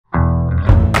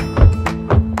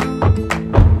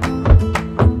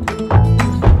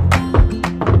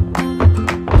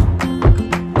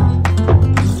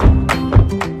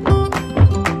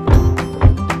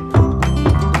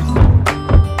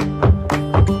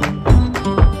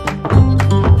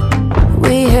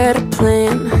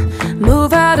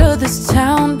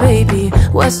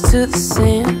west to the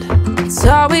sand. It's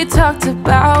all we talked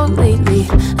about lately.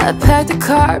 I packed a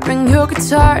car, bring your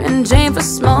guitar and Jane for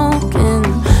smoking.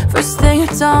 First thing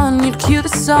at dawn, you'd cue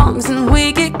the songs and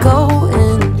we get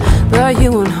going. Brought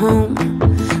you on home,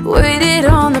 waited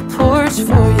on the porch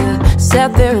for you,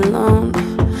 sat there alone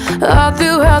all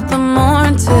throughout the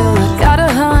morning till I got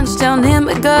a hunch down in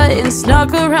my gut and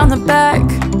snuck around the back.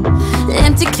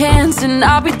 Empty cans and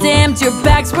I'll be damned, your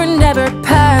bags were never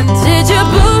packed. Did your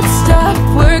boots stop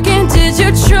working? Did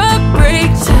your truck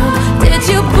break down? Did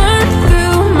you burn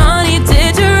through money?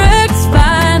 Did your ex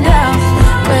find out?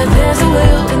 Where there's a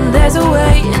will and there's a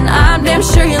way, and I'm damn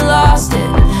sure you lost it.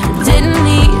 Didn't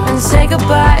even say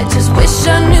goodbye, just wish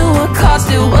I knew what caused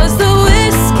it. Was the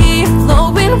whiskey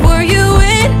flowing? Were you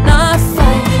in a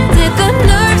fight? Did the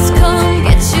nerves come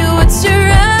get you? What's your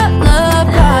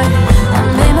alibi? I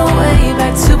made my way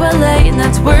back to LA, and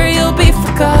that's where you'll be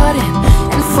forgotten.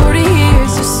 In 40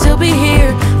 years you'll still be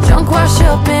here, drunk, washed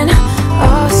up in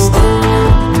Austin.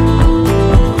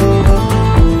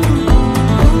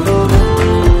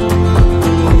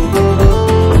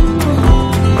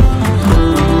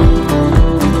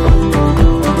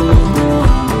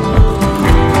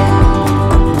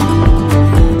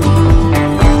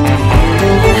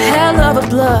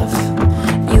 Bluff,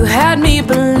 you had me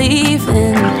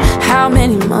believing. How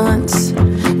many months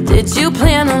did you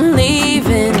plan on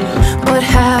leaving? What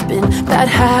happened? Bad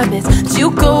habits. Did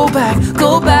you go back?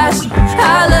 Go back.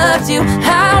 I loved you.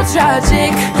 How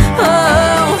tragic.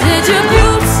 Oh, did your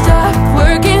boots stop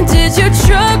working? Did your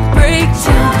truck break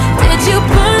down? Did you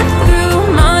burn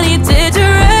through money? Did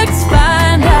your ex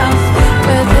find out?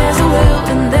 Where there's a will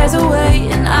and there's a way,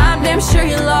 and I'm damn sure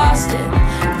you lost it.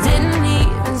 Didn't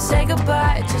even say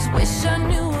goodbye, just wish I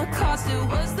knew what caused it.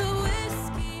 Was the